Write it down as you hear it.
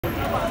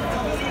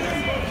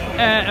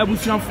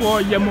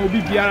ebusuafo yema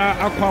obi biara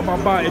akwa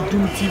baba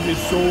Adum TV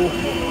so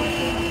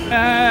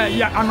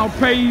ya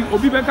anopai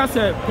obi beka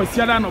se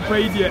kwasiada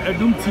anopai de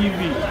Adum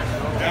TV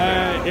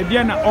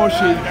e na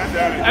oshe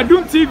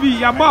Adum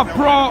TV ya ba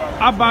pro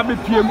aba be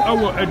piem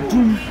ewo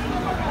Adum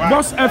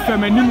Boss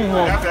FM animu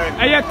ho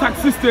eye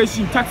taxi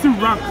station taxi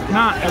rank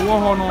na ewo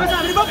ho no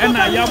e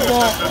na ya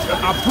bo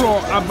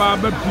apro aba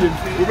be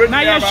piem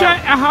na ye hwe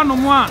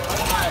ehanom a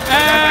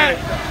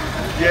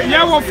ye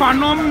wo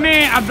fanom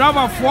ne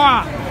adriver fo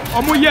a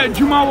omo ye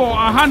adwuma wo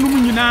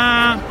ahanum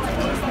nyina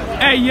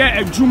eye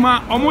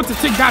adwuma omo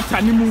tete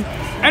gata ni mu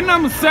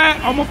enam se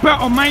omo pe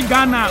oman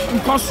Ghana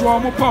nkoso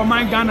omo pe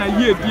oman Ghana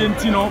ye die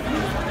ntino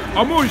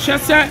omo hwe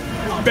se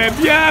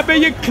bebia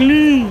be ye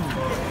clean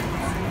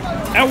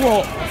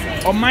ewo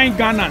oman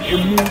Ghana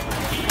emu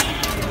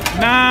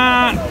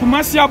na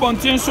Kumasi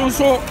abonten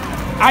so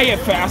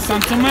ayefe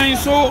asanteman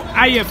so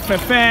ayefe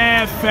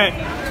fe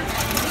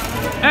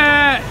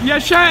ye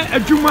hwe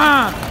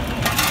adwuma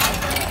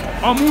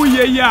omo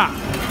ye ya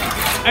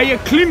eye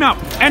clean up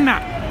ena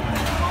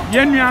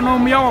ye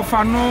nuanom ye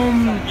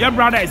ofanom ye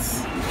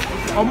brothers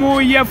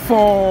omo ye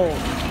for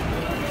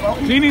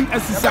cleaning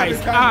exercise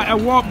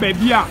ewo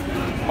baby a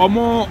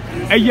omo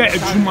eye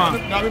adwuma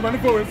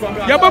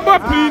ye baba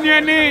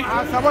pini ni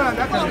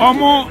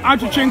omo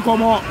atwetwe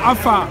nkomo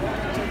afa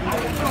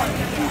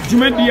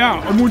dwumadia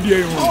omo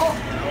die ho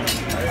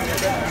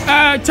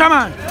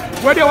chairman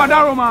we dey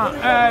wadaroma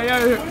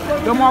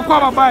ye mo akwa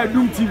baba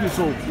Adum TV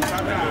so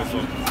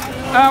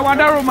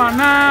wadaroma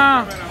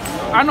na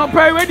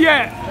anopai we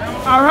dey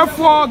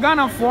ahwefo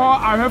Ghana for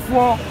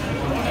ahwefo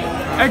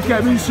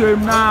ekemi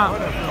shem na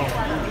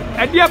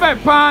edia be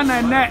pa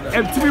na ne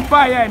etimi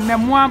pa ye ne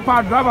mo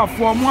ampa driver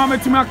for mo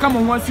ametimi aka mo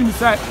ho asimi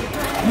say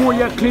mo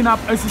ye clean up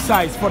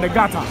exercise for the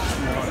gutter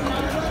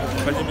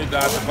bajimi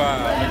da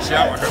pa me chia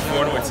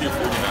ahwefo no ati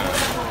fo nyina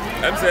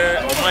I'm say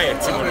o my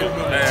team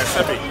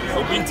sabe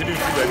obi ntimi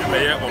fi ba bi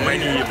ye o my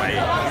ni ye baye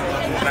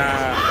na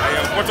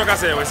what you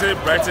say we say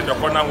brighten the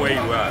corner where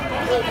you are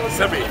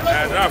sabe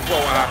na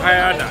for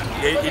higher na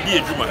e di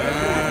adwuma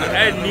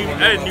any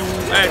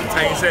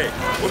time say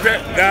o hwe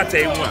gata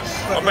emu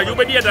a o ba you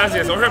be di dance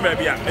say o hwe ba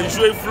bia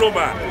enjoy flow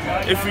ba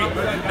if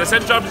the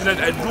central business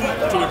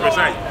Adum to be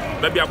precise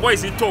ba bia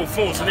boys it to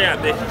phones na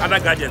ade other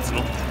gadgets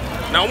no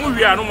na omu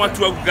wi anu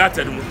matu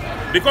gata mu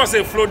because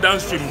they flow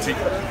downstream ti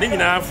ni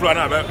nyina flow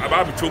na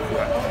aba be choku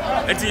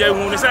enti ye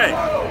hu ni say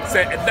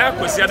that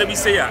kwesi ada bi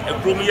say a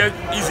ekrom ye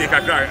easy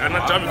kakra ana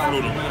travel flow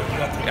no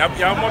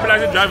ya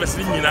mobilize drivers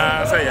ni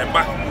nyina say ye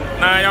ba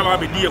na ya ba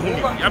be di ehu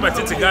ni ya ba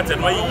tete gata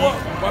no yi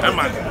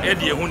ama e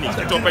di ehu ni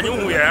to panyi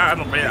hu ya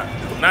ano pa ya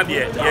na de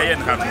ye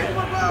nka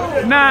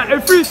na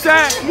efri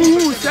say mu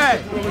hu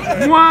say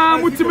mo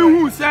mutimi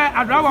hu say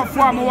adrawa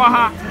fo am wa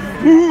ha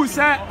mu hu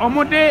say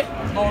omode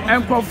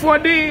enkofo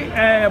de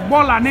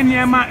bola ne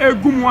niema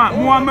egum a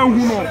mo amahu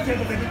no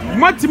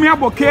matimi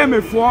aboke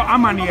mefo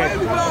amane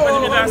ye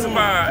me that's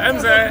ma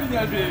emze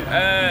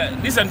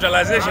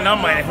decentralization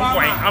am my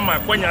kwan ama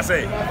kwanya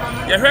say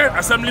ye hwe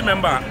assembly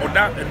member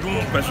oda Adum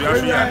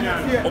persuasion ya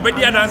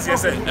obedi adanse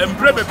say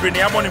empre bebre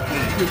ne abone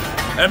pu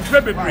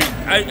empre bebre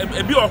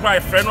ebi okwa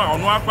efre no a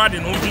ono akwa de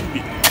no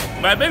bi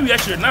ba be wi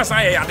akire na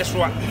san ye ade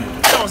so a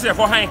na wo say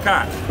for han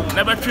car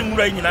na ba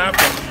twimura nyina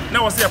akọ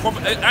na wo say for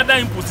ada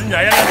input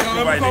nya ya na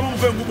provide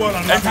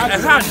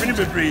ha twini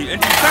bebre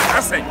and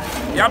you say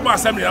ya bo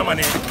assembly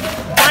amane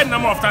quite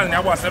number of times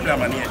ya bo assembly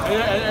amane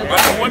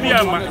but what be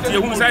am tie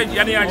hu say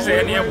ya ne ya say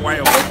ya ne boy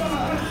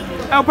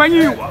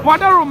panyi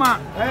wadaroma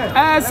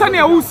sane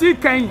awusi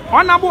kan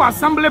onabo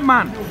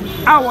assemblyman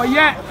a wo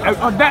ye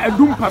oda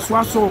Adum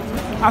paswa so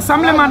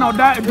assemblyman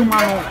oda Adum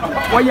ano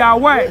wo ya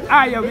we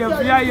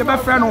ye be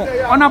frɛ no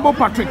onabo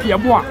Patrick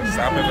Yeboa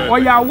wo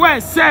ya we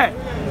say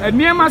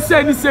niema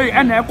say ni say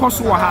na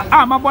ekoso wo ha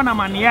amabo na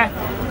mane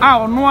a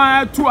ono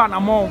atu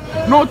anamo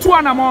no tu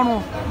anamo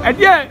no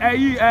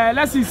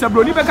let's see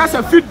sabroni be ka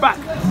say feedback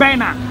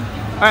bena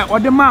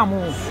ode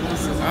maamo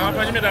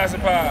panyi me da se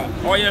pa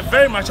o ye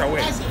very much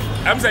aware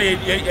I'm say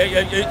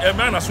a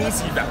man as soon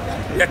see that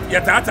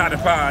yet the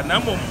pa na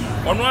mom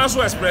ono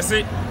aso express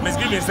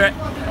misgiving say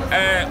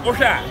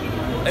ohwa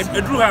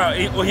edru ha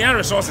ohia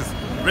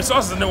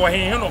resources ne wo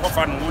hen no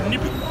hofa no woni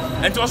bi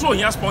enti also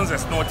ohia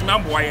sponsors no timi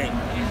amboa yen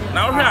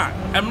na ohwa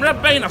emre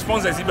ben na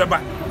sponsors ibeba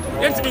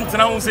enti bi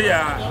ntena ho say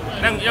ya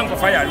yan ko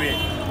fire we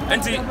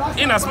enti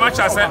in as much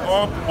as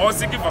or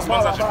seeking for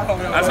sponsorship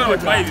as well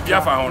with my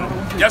bia fa ho no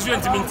yaso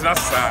enti bi ntena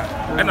sa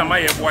e na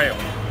my boy.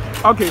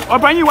 Okay,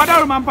 obanyi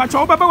wadaroma mpacha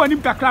obaba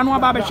wanim kakra no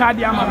aba be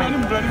hwade ama me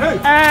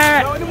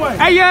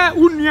eye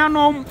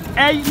unuanom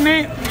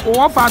ne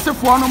wo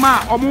faasefo no ma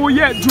omo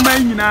ye adwuma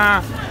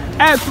nyina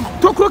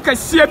tokro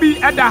kasie bi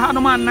eda ha no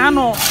ma na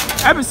no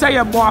ebe se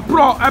ye bo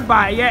apro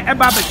eba ye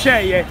eba be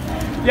hwe ye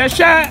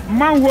hwe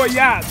manho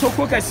ya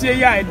tokro kasie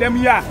ya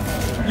edam ya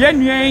ye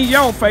nuen ye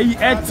ofayi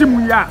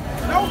etim ya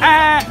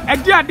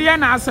edi ade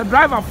na as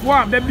driver fo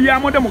a da bia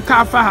mo de mo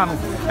ka fa ha no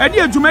edi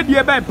adwuma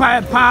die be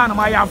pa na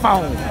ma ya fa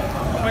ho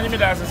when you me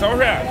that so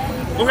here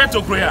go here to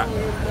Korea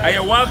I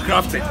well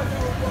crafted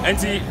And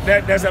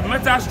there's a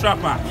metal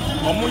strapper,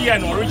 Omuya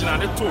and original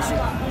the tofu.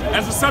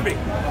 And so Sabi,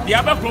 the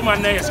other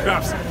Roman nail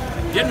scraps.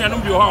 Yen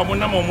Yanum Yoha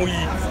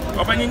Monamoyi,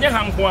 Open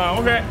Yankwa,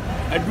 over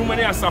a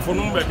Dumania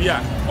Safonum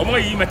Babia,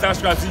 Omoyi metal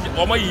scraps,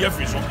 Omoyi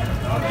fish.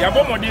 The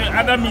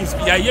other means,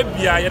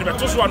 Yabia, but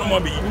Tosu and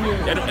Mobi,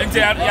 and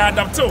they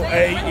adapt to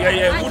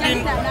a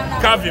wooden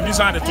carving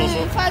beside the tofu.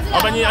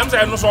 I'm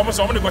saying, no, so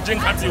somebody got in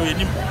Catty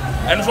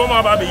and so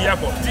my baby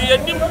Yako.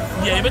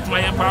 The bit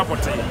my papa.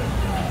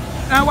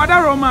 And what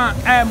a Roma,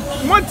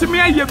 want to me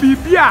a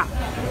bibia,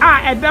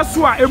 and that's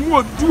why a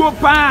more duo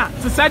pa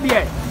to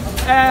say,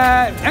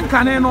 and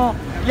Caneno,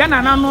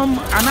 Yananum,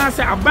 and I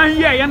say, a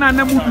banya,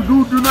 Yananamu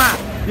do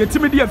not, your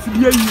timid you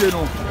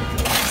know.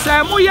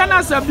 Say,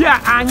 Muyana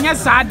Sabia, and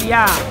yes,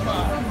 Adia.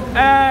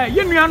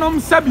 Yenianum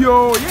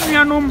Sabio,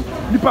 Yenianum,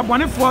 the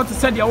Papani for to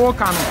set your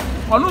walk on.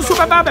 Or no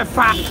super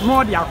fat,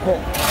 nor the alcohol.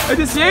 It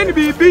is the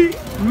NBB,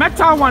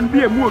 metal one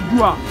be a more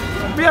dua.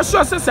 Be a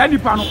source of any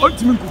panel,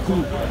 ultimate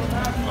cuckoo.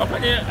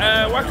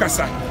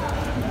 Wakasa.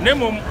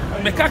 Nemo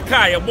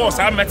Mekaka, a boss,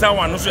 I metal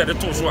one, no sweat the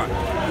Tosua,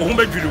 whom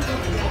be you.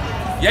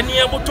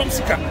 Yania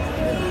Botomsika.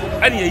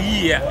 And a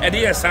year, and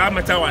yes, I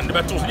metal one,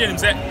 but to him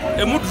said,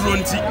 a mood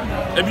runty,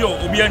 a bio,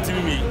 obianti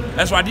me.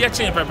 That's why dear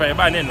chain pepper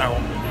by now.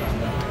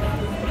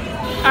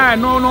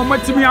 No,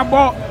 much me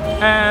about,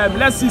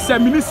 let's see,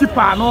 some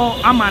municipal, no,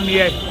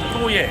 Amania.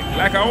 Oh, yeah,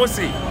 like I always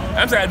say.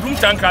 I'm saying, Adum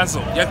Taxi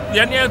Council.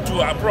 You're near to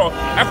a pro.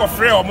 I got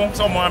free or monk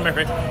someone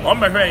on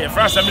my way,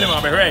 first assembly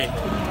on my way.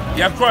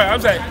 You're crying.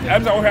 I'm saying,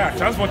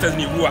 transporters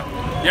new.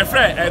 You're free,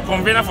 a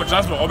convener for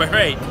transport over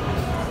way.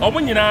 Or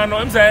when you know,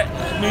 I'm saying,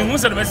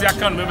 most of the message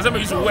account members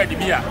used to wear the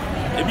beer.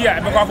 The beer,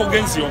 I'm going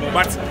against you,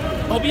 but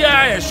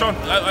Obia is short,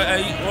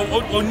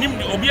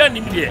 Obia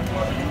Nimdia,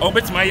 or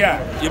bet my year,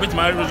 you bet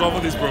my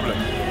resolve this problem.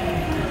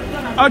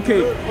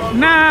 Okay,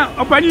 now,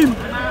 Opanim,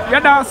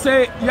 Yada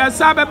say, yes,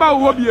 Sababa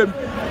Wobium.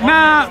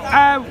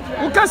 Now,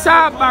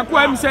 Ukasa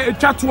Bakwam say a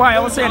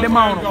chatwa, or say the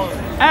mount.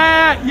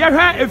 You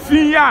heard a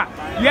fee,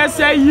 yes,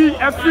 ye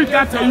a free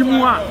gatter you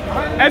want.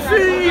 A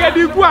fee, a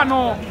big one,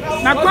 no.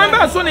 Now,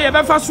 Quamba Sonny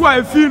ever first why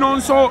a fee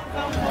on so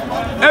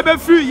ever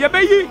free, ye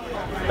bay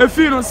a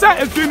fee on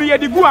set a fee, ye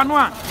the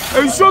guanoa,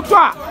 a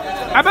shotwa,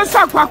 a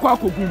bessa quack,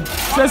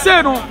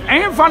 say no,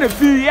 ain't found a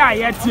fee,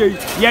 yet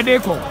ye de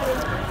call.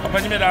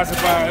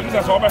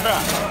 That's over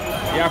there.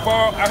 You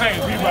call a high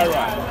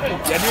barra,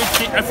 you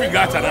need every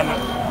gatter.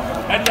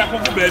 And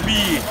you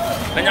baby,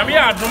 and you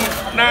are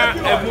now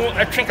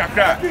a drink a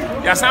crack.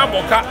 Yasan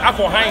Boka,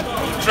 Ako High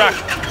track.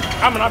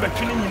 I'm another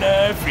cleaning in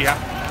every year.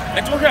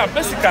 And to her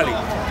basically,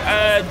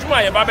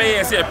 Juma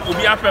Babe said, will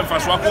be up and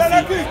fast walk. I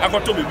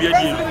got to be a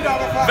deal.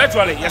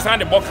 Virtually, Yasan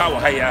the Boka or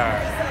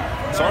higher.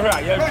 So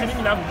you're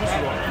cleaning up this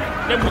one.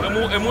 Then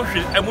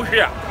emotion.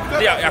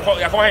 They are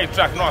going to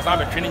track. No,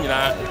 I'm training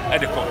at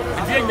the call.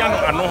 It's young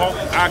and no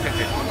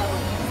architect.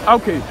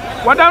 Okay,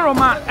 what I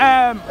Roma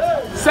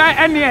say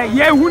any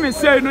ye who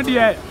say no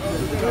dear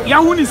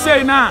Yahuni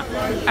say now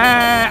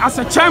as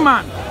a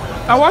chairman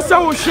I was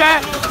so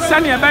share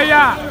Sanya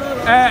Baya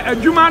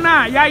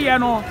Jumana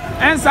Yayano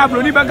and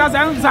Sabroni because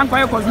I'm some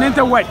quite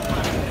continental wet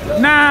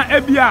na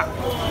Ebia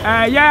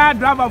ya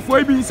driver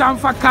for being some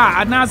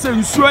car and now say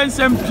insurance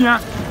and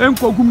Pia and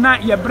Koguna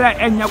Yabra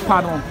and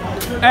Yaquano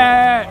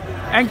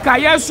and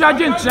Kaya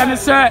Sergeant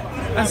Chenese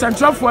and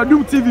Central for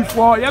Adum TV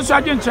for yes,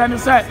 Sergeant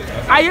Chenese.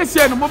 I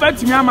say no mobile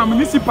to me, I'm a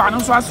municipal,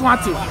 so I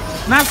swanted.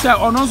 Nasa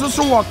or no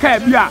so work,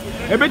 Kabia,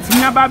 a bit to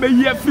me about a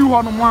year few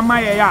on 1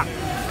 Maya,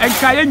 and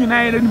Kayan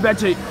United in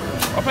Betty.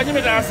 I'm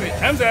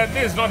saying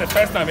this is not the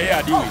first time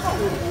I do it.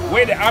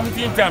 Where the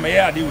 18th time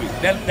I do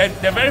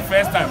it, the very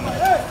first time.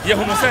 You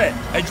who say,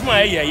 a Juma,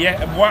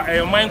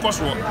 a mine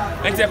cost work,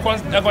 and a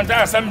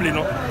contact assembly,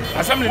 no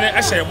assembly,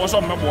 I say, was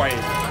on my boy.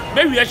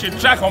 Maybe I should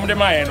track on the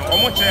mine, or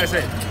much I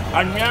say,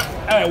 and me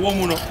a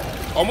woman.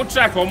 Or more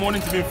track or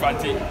morning to be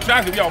fancy.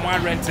 Track if you are my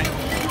renting.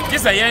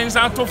 This a young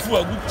sound to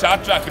full good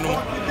chart track, no.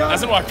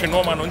 As what can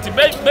no man until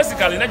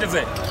basically, let us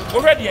say,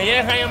 already a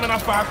year higher than a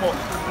park or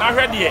not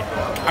ready.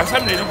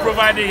 Assembly to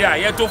provide a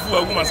year to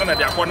full woman son at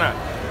their corner.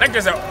 Like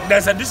there's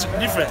a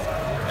difference.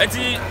 Let's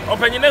see,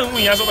 opinion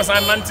we has over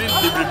San Mantin,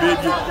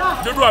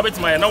 the do a bit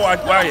my no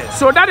why.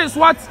 So that is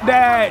what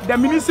the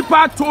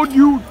municipal told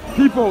you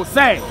people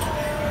say.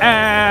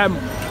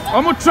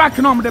 Almost track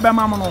no the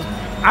Bamano.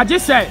 I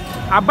just said.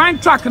 I buy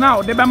track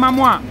now, the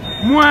Bamamwa,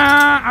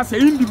 moi as an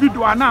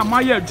individual now,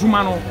 my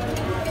Jumano.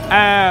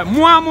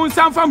 Moi,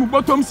 some from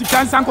bottom, she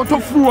can sank to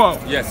floor.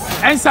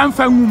 Yes. And some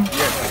from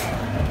yes.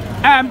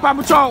 And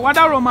Pabucho, what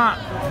a Roma,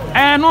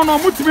 and no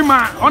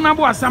Mutima,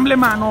 honorable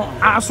assemblyman or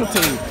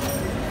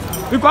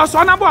Asote. Because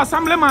honorable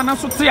assemblyman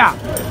Asotea,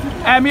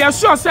 and me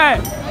sure say,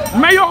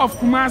 Mayor of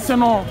Kumasi,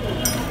 no,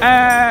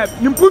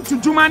 you put to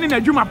Juman in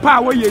a Juma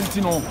power, you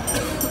know.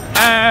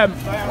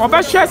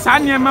 Obeshe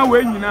Sanyama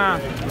way, you know,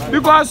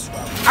 because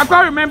I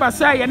can't remember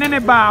say yenene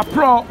ba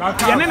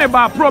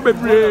pro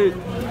baby.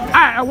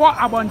 I walk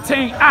about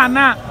 10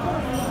 na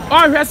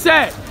o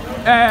say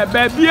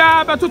baby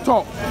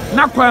abetoto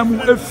na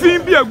kwamu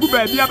efin bi egu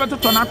baby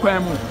abetoto na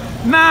kwamu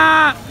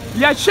na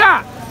ya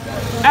sha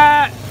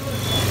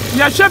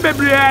ya hye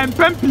bebre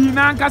mpampi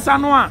na nkasa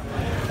no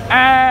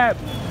a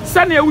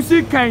sane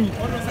ewusi kan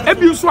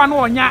ebi so na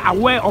onya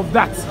aware of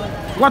that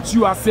what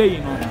you are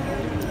saying no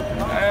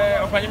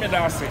opanyeme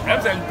da ase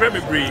em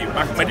bebre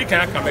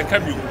medical kan be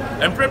kabiu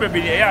empre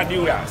bebre ya ade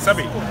we a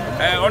sabe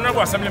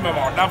honorable assembly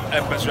member odam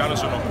empasuano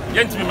so no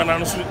yentimi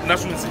manano so na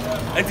so nsi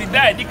enti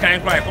da di kan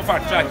kwa ko fa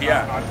track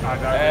ya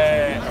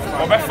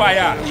obe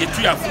fire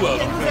yetu ya fuel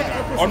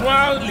ono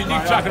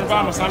lead track no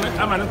ba no san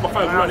ama ne ko fa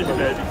fuel ni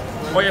be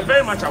we are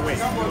very much aware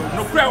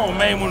no kra o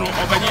man mu no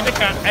obanye ne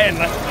kan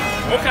na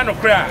o kan no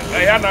kra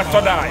ya na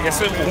to da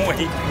yese wo hu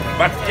hi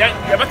but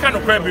ya be kan no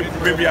kra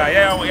bebre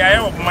ya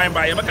o man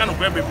ba ya be kan no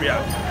kra bebre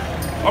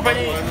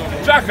obanye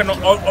track no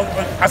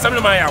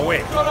assembly man ya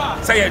aware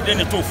say ya dey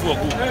ne to fuel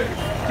go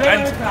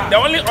and the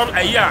only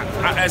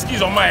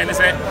excuse on mine is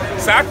say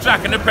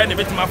track ne pen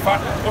bit ma fa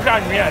o ka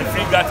nwe a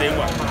free gata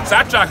enwa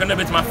sa track ne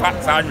bit ma fa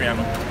sa nwe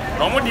no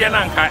no mo de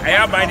na nka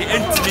aya ban de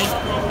entini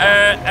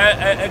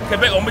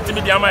kebe o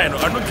metimi de amaye no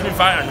anu timi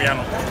fa anwe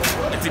no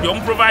enti de o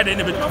provide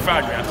ne bit ma fa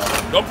anwe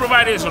don't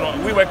provide it so no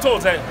we were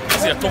told that this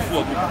is a tofu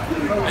ogu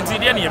enti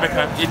de ne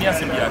yebeka de ni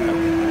asem biaka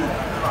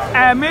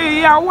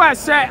me ya wa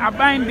say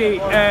aban de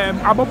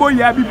abobo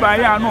ya bi ba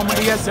ya no mo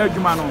de yes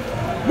adwuma no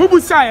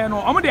mubusa ye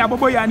no omo de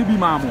abobo ya ni bi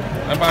maamo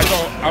ba jo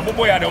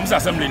abobo ya de omo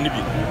assembly ni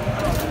bi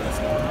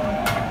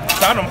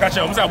sa no mka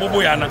che omo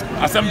abobo ya na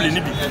assembly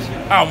ni bi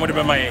a omo de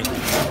be maye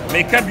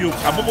me ka bi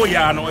abobo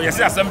ya no ye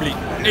say assembly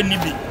ni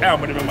bi a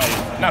omo de be maye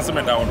na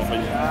asem da wono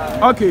fayi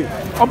okay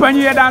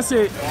opanyi ye da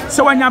say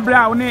se wanya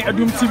bra wo ne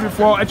Adum TV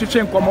for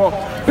echeche nkomo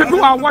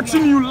people are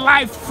watching you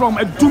live from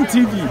Adum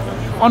TV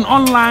on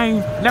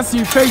online, let's see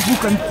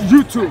Facebook and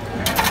YouTube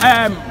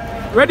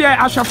ready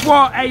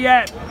ashafo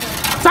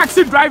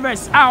taxi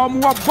drivers are on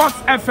Boss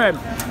FM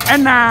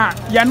and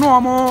ya no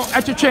mo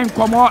echeche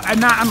nkomo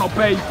na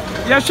anopai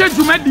ya hye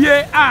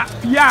dwumadie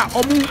ya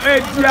omu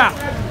edia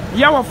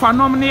ya wo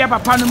fanom ne ya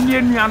papa nom ne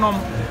anuanom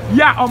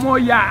ya omo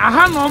ya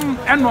ahanom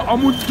eno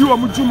omu di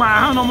omu dwuma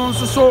ahanom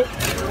nso so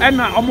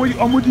ena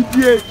omu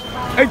didie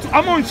etu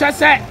omu nhye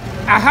se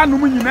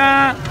ahanom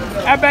nyina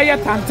ebeye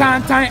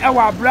tantantan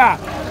ewa abra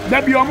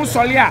da bi omu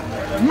sole a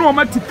no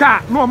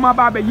omatuka no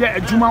omaba be ye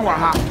adwuma wa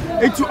ha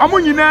etu omu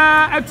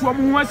nyina atu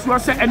omu ho asuo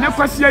se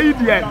enekwase yi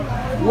de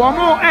wo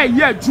mo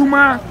ye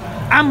adwuma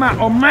ama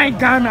oman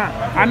Ghana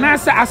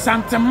anasa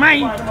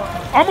asanteman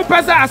omu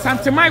pesa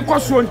asanteman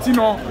koso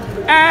ntino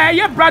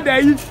ye brother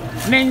yi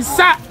ne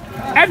nsa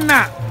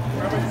ena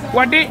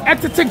wode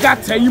etete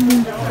gata yi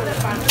mu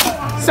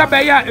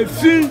sabeya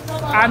efi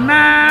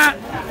ana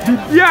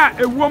bibia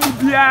ewom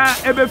bia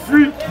ebe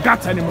free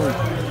gata ni mu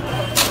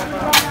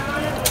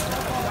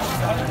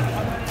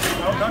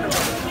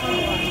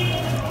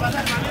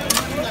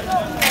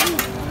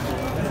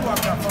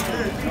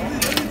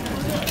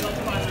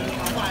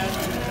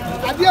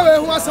adia we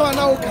hu asawa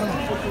na woka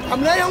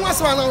amna ye hu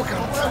asawa na woka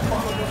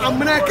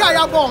amna ka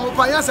ya bo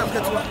pa ya sam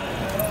ketua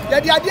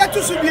ya di adia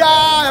tusu bia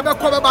ya be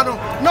ko beba no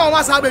na o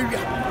asa ba wia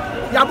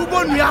ya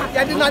bubo nua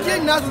ya di na die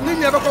nyina so ni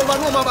nua be ko beba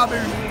no ma ba ba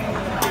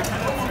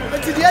wia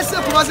enti die se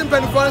Kumasi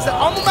penfo se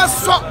o mo be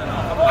so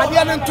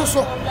adia ne nto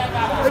so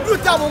edu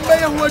ta mo mbe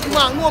ye hu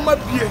adwuma no ma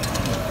bie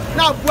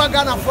na abua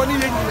Ghana fo ni ye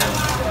nyina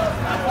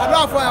ado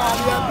afo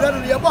ya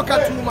brand ye boka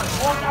tuma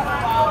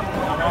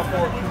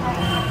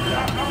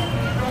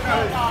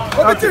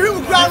obeti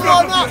hu ground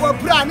no for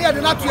bra na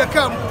de na to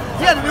yakam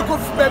here de ko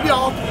fu baby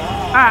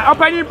a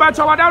opani ba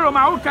cho wada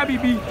roma o ka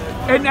bibi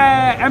en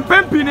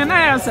empempi ne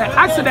na yese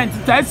accident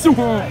ta si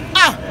ho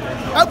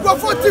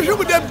agofo ti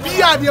hwu de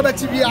bia de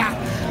beti bia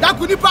da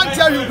ku ni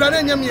pantia hu ground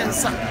na nyam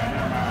yensa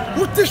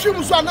wuti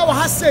hwu so na wo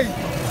ha sei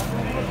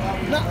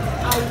na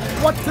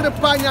what the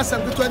panya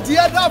sam 20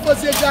 years after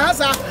say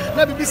hasa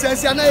na bibi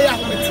sensia na ya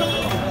ahometi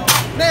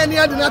na ye ni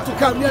ade na to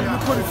kam ni ade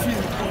ko refi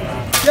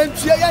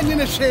yentia ya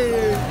nyine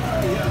hwe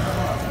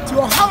ti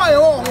o hawa ye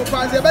o ho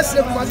pa ze be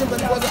se Kumasi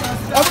penfo o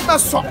be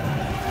so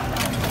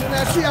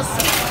na si ya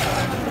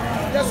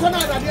so na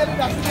da de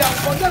da si ya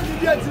o de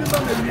bibi atiri ma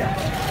me wi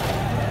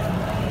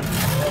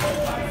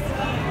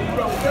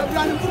ya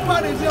bra ni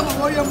kupa de je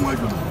mo ye mo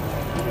adu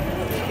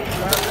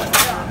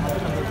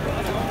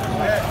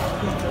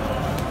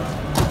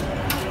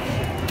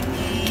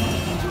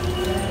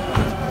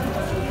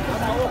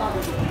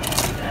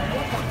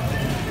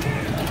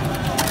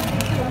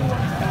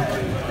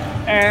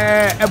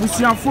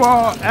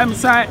ebusianfo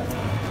emsai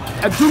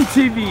Adum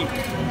TV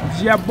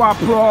je bo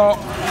pro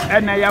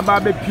na ya ba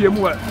be pie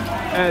mu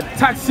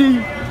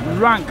taxi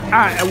rank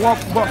walk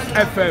Boss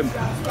FM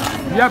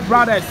ya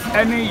brothers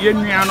any ye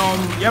nuanom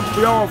ya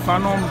pro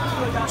fanom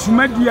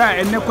tumadia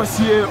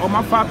enekwasie o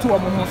mafa to o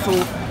mo so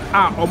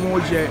o mo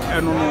je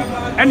eno no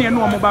ene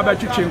no o mo ba ba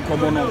twetwe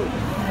nkomo no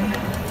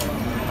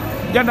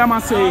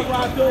Gattars say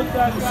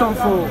some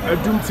for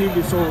Adum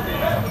TV so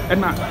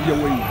na ye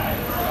wey